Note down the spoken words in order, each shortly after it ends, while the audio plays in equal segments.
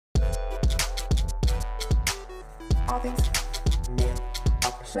All things Nele.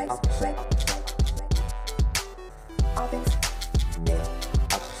 All things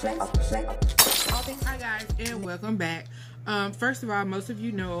Nele. Hi guys, and welcome back. First of all, most of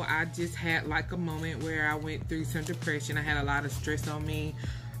you know I just had like a moment where I went through some depression. I had a lot of stress on me.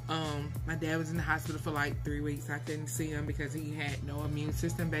 My dad was in the hospital for like 3 weeks. I couldn't see him because he had no immune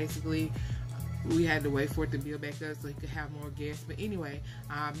system. Basically, we had to wait for it to build back up so he could have more guests. But anyway,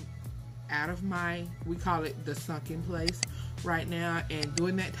 out of my, we call it the sunken place right now, and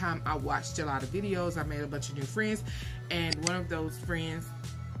during that time I watched a lot of videos. I made a bunch of new friends, and one of those friends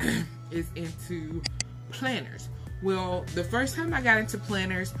is into planners. Well, the first time I got into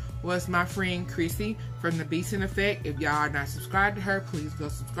planners was my friend Chrissy from the Beason effect. If y'all are not subscribed to her, please go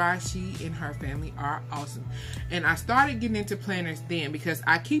subscribe. She and her family are awesome. And I started getting into planners then because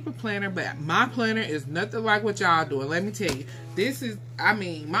I keep a planner, but my planner is nothing like what y'all doing. Let me tell you, this is, I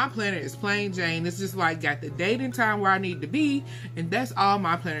mean, my planner is plain Jane. It's just like got the date and time where I need to be, and that's all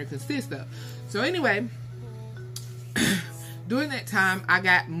my planner consists of. So anyway, during that time, I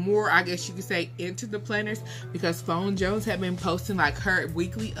got more, I guess you could say, into the planners because PhoneJones had been posting like her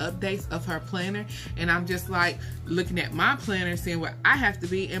weekly updates of her planner, and I'm just like looking at my planner, seeing what I have to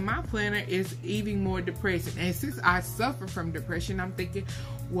be, and my planner is even more depressing. And since I suffer from depression, I'm thinking,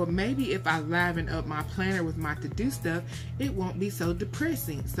 well, maybe if I liven up my planner with my to-do stuff, it won't be so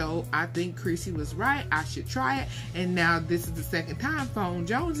depressing. So I think Chrissy was right. I should try it. And now this is the second time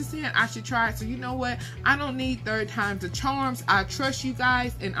PhoneJones is saying I should try it. So you know what? I don't need third time's a charms. I trust you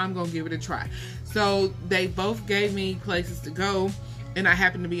guys, and I'm going to give it a try. So they both gave me places to go, and I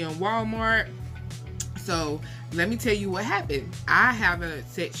happened to be in Walmart. So let me tell you what happened. I have a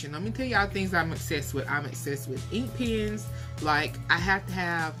section. Let me tell y'all things I'm obsessed with. I'm obsessed with ink pens. Like, I have to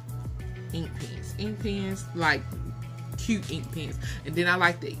have ink pens. Ink pens, like cute ink pens. And then I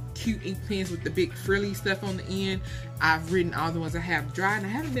like the cute ink pens with the big frilly stuff on the end. I've written all the ones I have dry, and I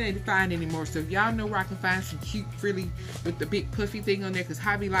haven't been able to find any more. So if y'all know where I can find some cute frilly with the big puffy thing on there, because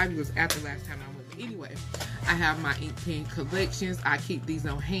Hobby Lobby was after last time I went. Anyway, I have my ink pen collections. I keep these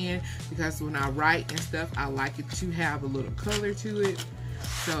on hand because when I write and stuff, I like it to have a little color to it.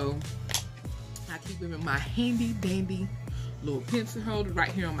 So I keep them in my handy dandy little pencil holder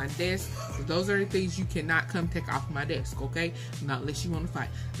right here on my desk. So those are the things you cannot come take off my desk, okay? Not unless you want to fight.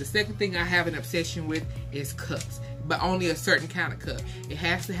 The second thing I have an obsession with is cups, but only a certain kind of cup. It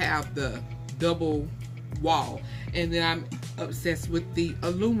has to have the double wall. And then I'm obsessed with the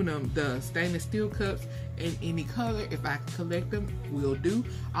aluminum, the stainless steel cups in any color. If I can collect them, will do.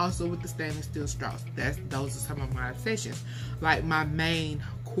 Also with the stainless steel straws. Those are some of my obsessions. Like my main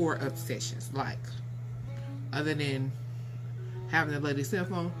core obsessions. Like, other than having a lady cell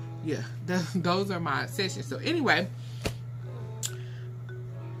phone, yeah, those are my obsessions. So anyway,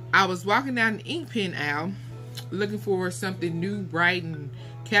 I was walking down the ink pen aisle looking for something new, bright, and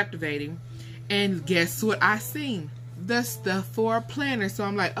captivating. And guess what I seen? The stuff for a planner. So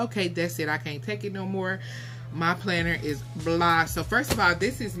I'm like, okay, that's it. I can't take it no more. My planner is blah. So first of all,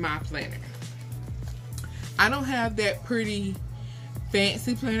 this is my planner. I don't have that pretty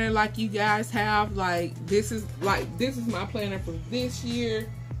fancy planner like you guys have. Like this is my planner from this year.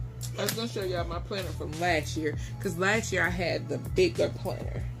 I was gonna show y'all my planner from last year, because last year I had the bigger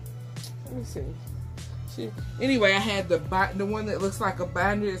planner. Let me see. Anyway, I had the one that looks like a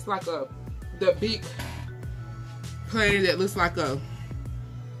binder. It's like the big planner that looks like a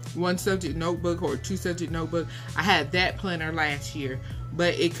 1-subject notebook or 2-subject notebook. I had that planner last year,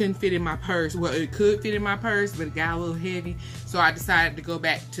 but it couldn't fit in my purse. Well, it could fit in my purse, but it got a little heavy, so I decided to go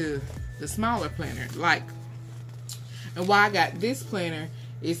back to the smaller planner. And why I got this planner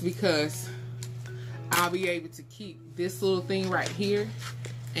is because I'll be able to keep this little thing right here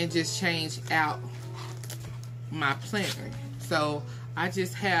and just change out my planner. So I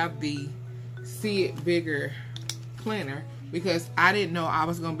just have the See It Bigger planner because I didn't know I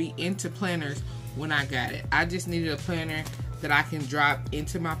was going to be into planners when I got it. I just needed a planner that I can drop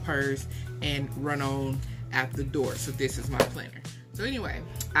into my purse and run on out the door. So this is my planner. So anyway,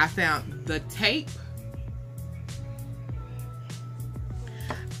 I found the tape.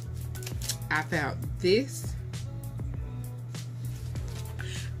 I found this.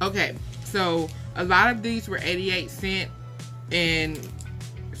 Okay, so a lot of these were 88 cents, and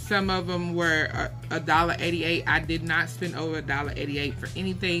some of them were $1.88. I did not spend over $1.88 for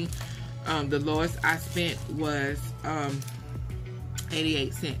anything. The lowest I spent was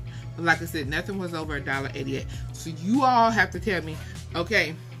 88 cents. But like I said, nothing was over $1.88. So you all have to tell me,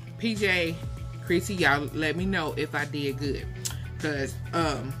 okay, PJ, Chrissy, y'all let me know if I did good. Cause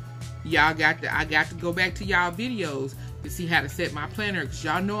y'all I got to go back to y'all videos to see how to set my planner, because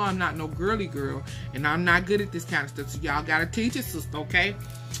y'all know I'm not no girly girl and I'm not good at this kind of stuff, so y'all gotta teach us, sister, okay?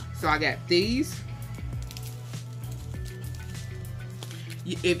 So I got these.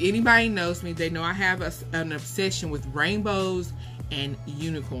 If anybody knows me, they know I have an obsession with rainbows and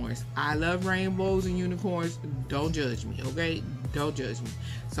unicorns. I love rainbows and unicorns. Don't judge me, okay? Don't judge me.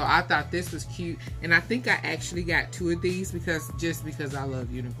 So I thought this was cute, and I think I actually got 2 of these because I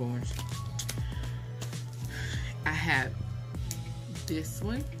love unicorns. I have this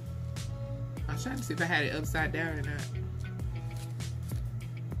one. I was trying to see if I had it upside down or not.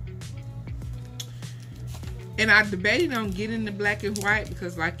 And I debated on getting the black and white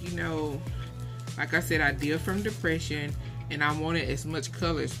because, like, you know, like I said, I deal from depression and I wanted as much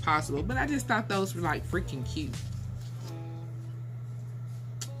color as possible. But I just thought those were, like, freaking cute.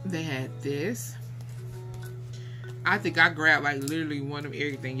 They had this. I think I grabbed, like, literally one of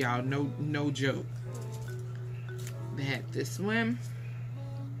everything, y'all. No joke. They had this one.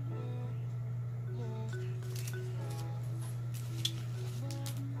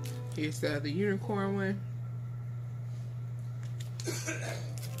 Here's the other unicorn one.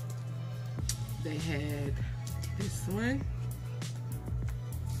 They had this one.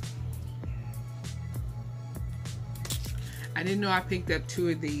 I didn't know I picked up 2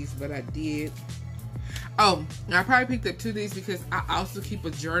 of these, but I did. Oh, I probably picked up 2 of these because I also keep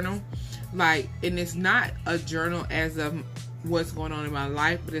a journal. Like, and it's not a journal as of what's going on in my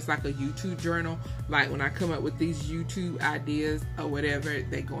life, but it's like a YouTube journal. Like, when I come up with these YouTube ideas or whatever,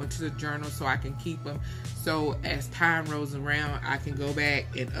 they go into the journal so I can keep them. So as time rolls around, I can go back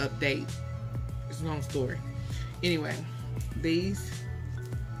and update. It's a long story. Anyway, these.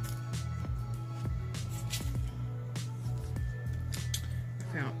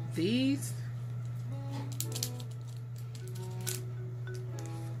 I found these.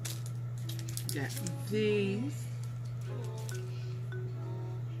 Got these.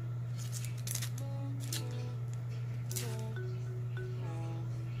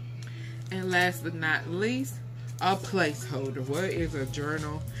 And last but not least, a placeholder. What is a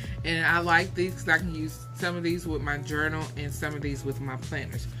journal? And I like these because I can use some of these with my journal and some of these with my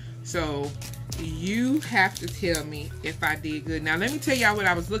planners. So you have to tell me if I did good. Now let me tell y'all what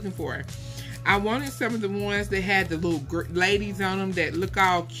I was looking for. I wanted some of the ones that had the little ladies on them that look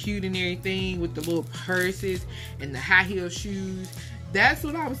all cute and everything with the little purses and the high heel shoes. That's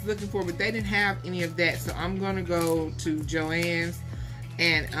what I was looking for, but they didn't have any of that. So I'm going to go to Joann's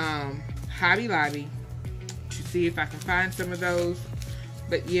and Hobby Lobby to see if I can find some of those.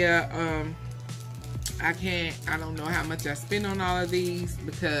 But yeah, I don't know how much I spent on all of these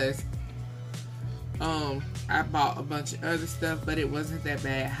because I bought a bunch of other stuff, but it wasn't that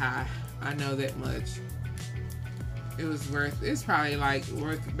bad high. I know that much. It was it's probably like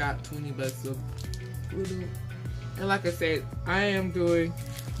worth about 20 bucks. And like I said, I am doing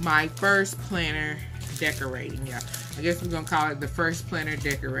my first planner decorating. Yeah, I guess we're gonna call it the first planner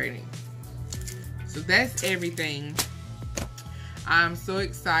decorating. So that's everything. I'm so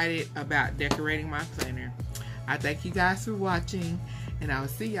excited about decorating my planner. I thank you guys for watching, and I will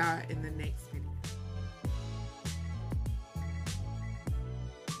see y'all in the next